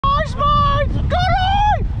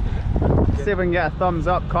see if we can get a thumbs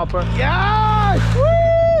up, Copper. Yes!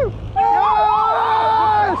 Woo!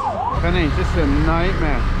 Yes! Finished. This is a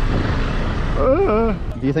nightmare.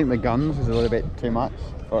 Do you think the guns is a little bit too much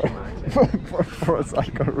for a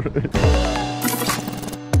cycle route?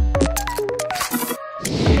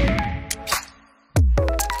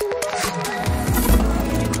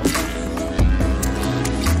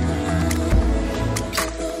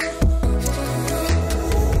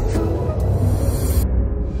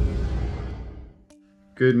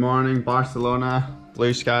 Good morning, Barcelona,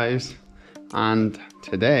 blue skies, and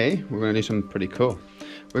today we're going to do something pretty cool.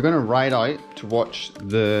 We're going to ride out to watch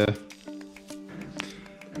the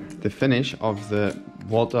finish of the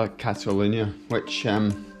Volta Catalunya, which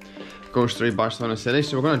goes through Barcelona city.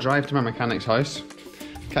 So we're going to drive to my mechanic's house,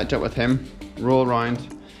 catch up with him, roll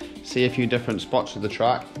around, see a few different spots of the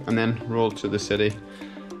track, and then roll to the city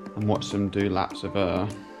and watch them do laps of a,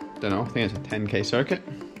 I don't know, I think it's a 10k circuit.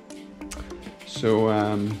 So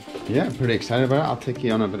yeah, pretty excited about it. I'll take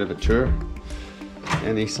you on a bit of a tour.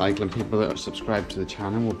 Any cycling people that are subscribed to the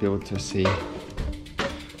channel will be able to see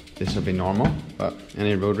this will be normal, but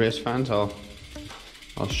any road race fans, I'll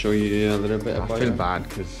show you a little bit about it. I feel bad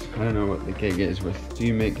because I don't know what the gig is with. Do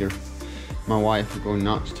you make my wife go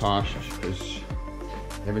nuts, Tosh? Because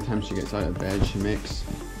every time she gets out of bed, she makes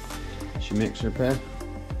her bed.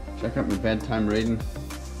 Check out my bedtime reading.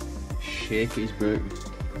 Shakey's book.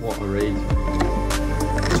 What a read.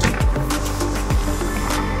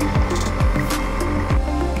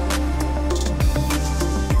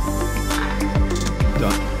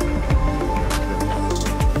 Done.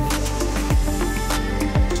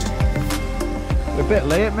 We're a bit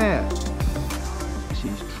late, mate.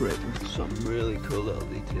 She's tripping some really cool little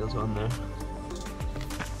details on there.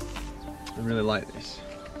 I really like this.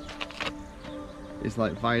 It's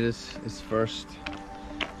like Vida's his first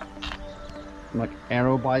like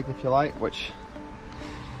aero bike, if you like, which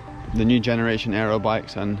the new generation aero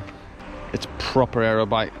bikes, and it's proper aero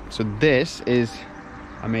bike. So this is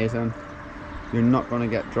amazing. You're not going to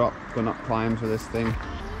get dropped going up climbs with this thing.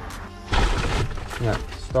 Yeah,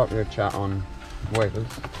 stop your chat on wheels.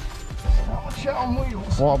 Stop chat on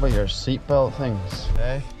wheels. What about your seatbelt things?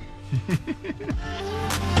 Hey.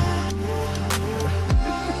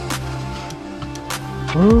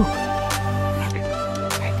 Woo.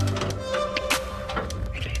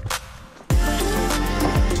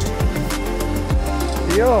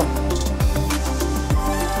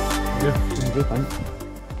 Good, thanks.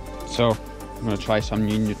 So I'm gonna try some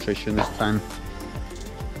new nutrition this time.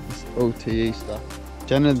 This OTE stuff.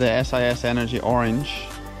 Generally the SIS Energy Orange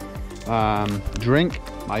drink,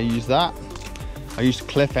 I use that. I use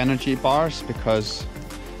Cliff Energy bars because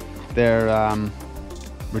they're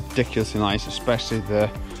ridiculously nice, especially the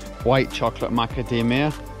white chocolate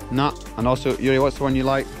macadamia nut. And also, Yuri, what's the one you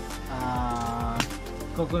like?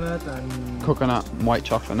 Coconut and... Coconut and white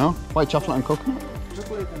chocolate, no? White chocolate and coconut?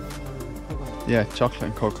 Chocolate and coconut. Yeah, chocolate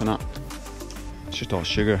and coconut. It's just all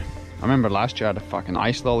sugar. I remember last year I had a fucking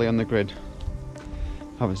ice lolly on the grid.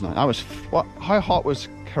 That was nice. That was... What? How hot was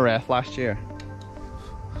Jerez last year?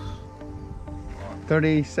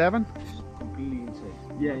 37? Completely insane.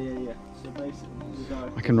 Yeah. So basically,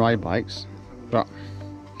 I can ride bikes, but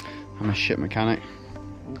I'm a shit mechanic.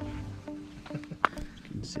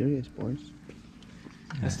 Getting serious, boys.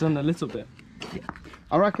 It's done a little bit. Yeah.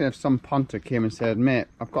 I reckon if some punter came and said, mate,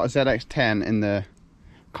 I've got a ZX10 in the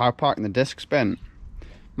car park and the disc's bent,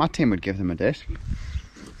 my team would give them a disc.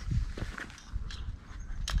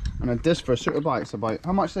 And a disc for a super bike's about,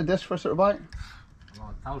 how much is a disc for a super bike?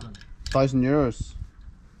 About 1,000. 1,000 euros.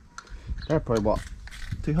 They're probably what,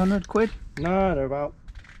 200 quid? No, they're about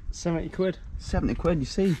 70 quid. 70 quid, you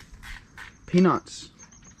see. Peanuts.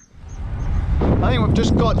 I think we've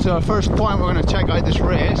just got to our first point. We're going to check out this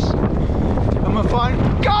race. And we'll find...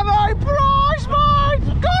 Gary Price, mate!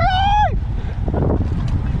 Gary!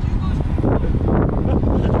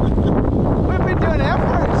 We've been doing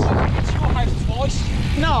efforts. It's your house twice.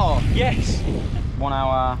 No. Yes. 1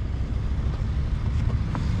 hour.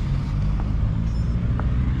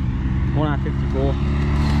 1 hour 54.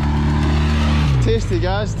 Tasty,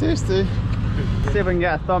 guys, tasty. See if we can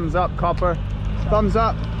get a thumbs up, Copper. Thumbs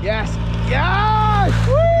up. Yes. Yes!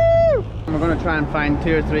 Woo! We're going to try and find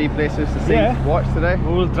 2 or 3 places to see watch today.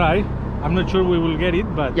 We will try. I'm not sure we will get it,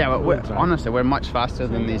 but yeah, but honestly, we're much faster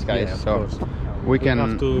than these guys, so we can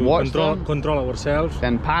have to watch control ourselves,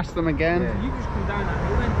 then pass them again. Yeah. You just come down that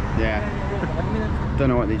hill then. Yeah. Don't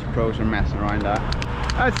know what these pros are messing around at.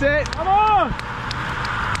 That's it. Come on!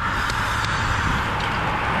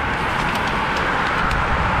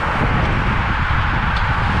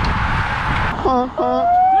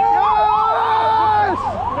 Yes!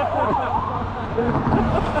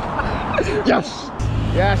 Yes!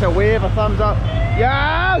 Yes, a wave, a thumbs up.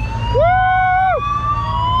 Yes! Woo!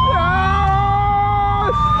 Yes!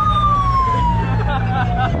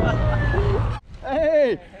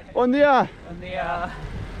 Hey! Bon dia! Bon dia.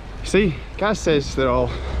 See, Gaz says they're all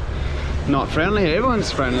not friendly.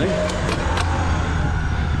 Everyone's friendly.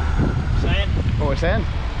 Saying? What are we saying?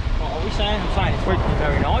 What are we saying? I'm saying it's fucking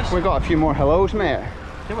very nice. We got a few more hellos, mate.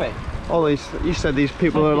 Do we? All these, you said these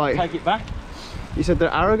people are like... Take it back. You said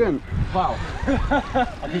they're arrogant. Wow.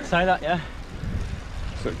 I did say that, yeah.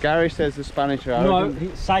 So Gary says the Spanish are No, arrogant. he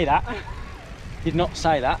didn't say that. Did not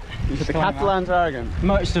say that. You said the Catalans are arrogant.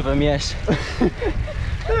 Most of them, yes.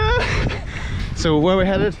 So where are we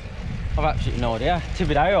headed? I've absolutely no idea.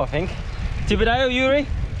 Tibidabo, I think. Tibidabo, Yuri?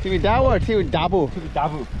 Tibidabo or Tibidabo?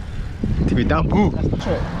 Tibidabo. Tibidabo. That's the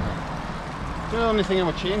trick. The only thing I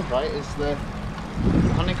would change, right, is the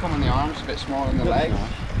honeycomb on the arms a bit smaller than the legs.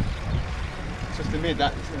 Just to me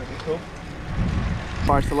that is going to be cool.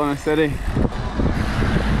 Barcelona City.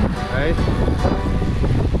 Right.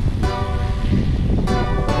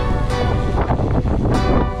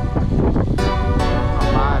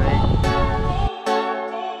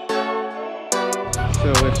 So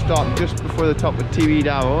we've stopped just before the top of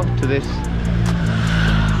Tibidabo to this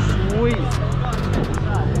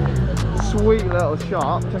sweet little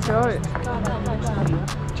shop. Check it out.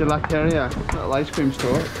 Gelateria, little ice cream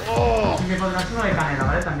store. Oh!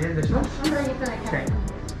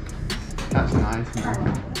 That's nice, man.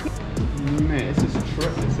 Mate, this is a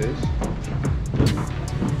trip, this is.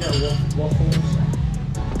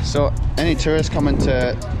 Waffles. So, any tourists coming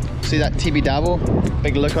to see that Tibidabo,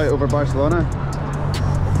 big lookout over Barcelona,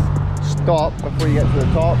 stop before you get to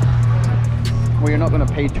the top, where you're not going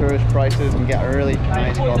to pay tourist prices and get a really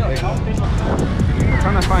nice coffee. I'm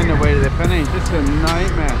trying to find the way to the finish. This is a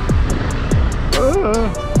nightmare.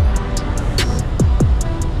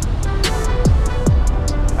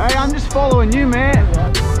 Hey, I'm just following you, mate.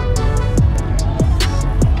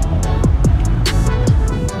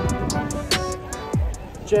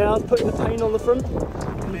 JR's putting the paint on the front.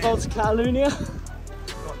 The Volta Catalunya.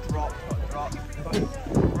 Got dropped.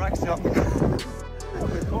 Racks up.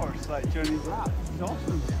 The course, like during these laps. It's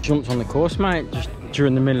awesome. Jumped on the course, mate, just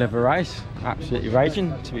during the middle of a race. Absolutely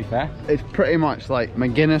raging, to be fair. It's pretty much like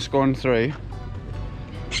McGuinness going through,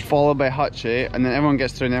 followed by Hutchie, and then everyone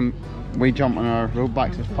gets through, and then we jump on our road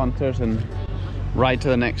bikes as punters and ride to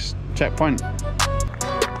the next checkpoint.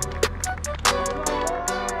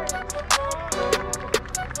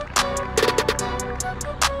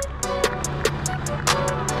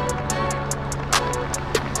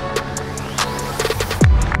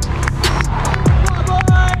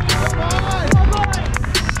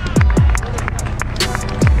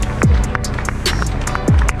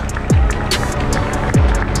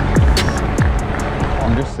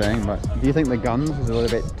 But do you think the guns is a little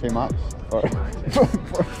bit too much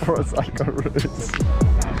for a cycle route?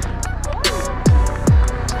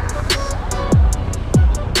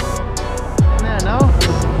 Yeah, no?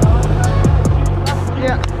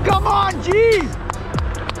 Yeah. Come on, G!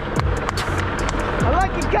 I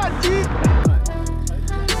like your cut, G!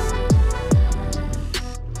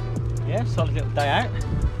 Yeah, solid little day out.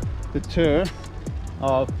 The tour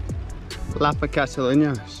of Volta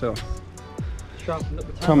Catalunya, so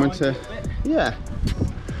coming to, yeah,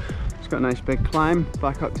 it's got a nice big climb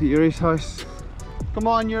back up to Yuri's house. Come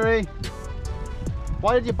on, Yuri,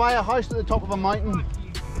 why did you buy a house at the top of a mountain?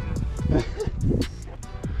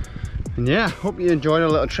 And yeah, hope you enjoyed our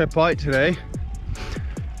little trip out today.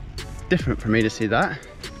 Different for me to see that,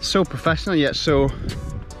 so professional yet so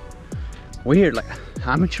weird, like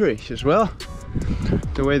amateurish as well,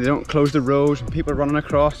 the way they don't close the roads and people running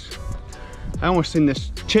across. I almost seen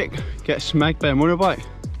this chick get smacked by a motorbike.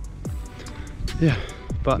 Yeah,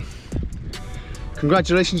 but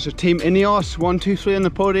congratulations to Team Ineos, 1, 2, 3 on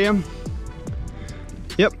the podium.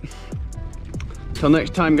 Yep. Till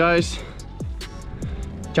next time, guys.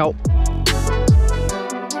 Ciao.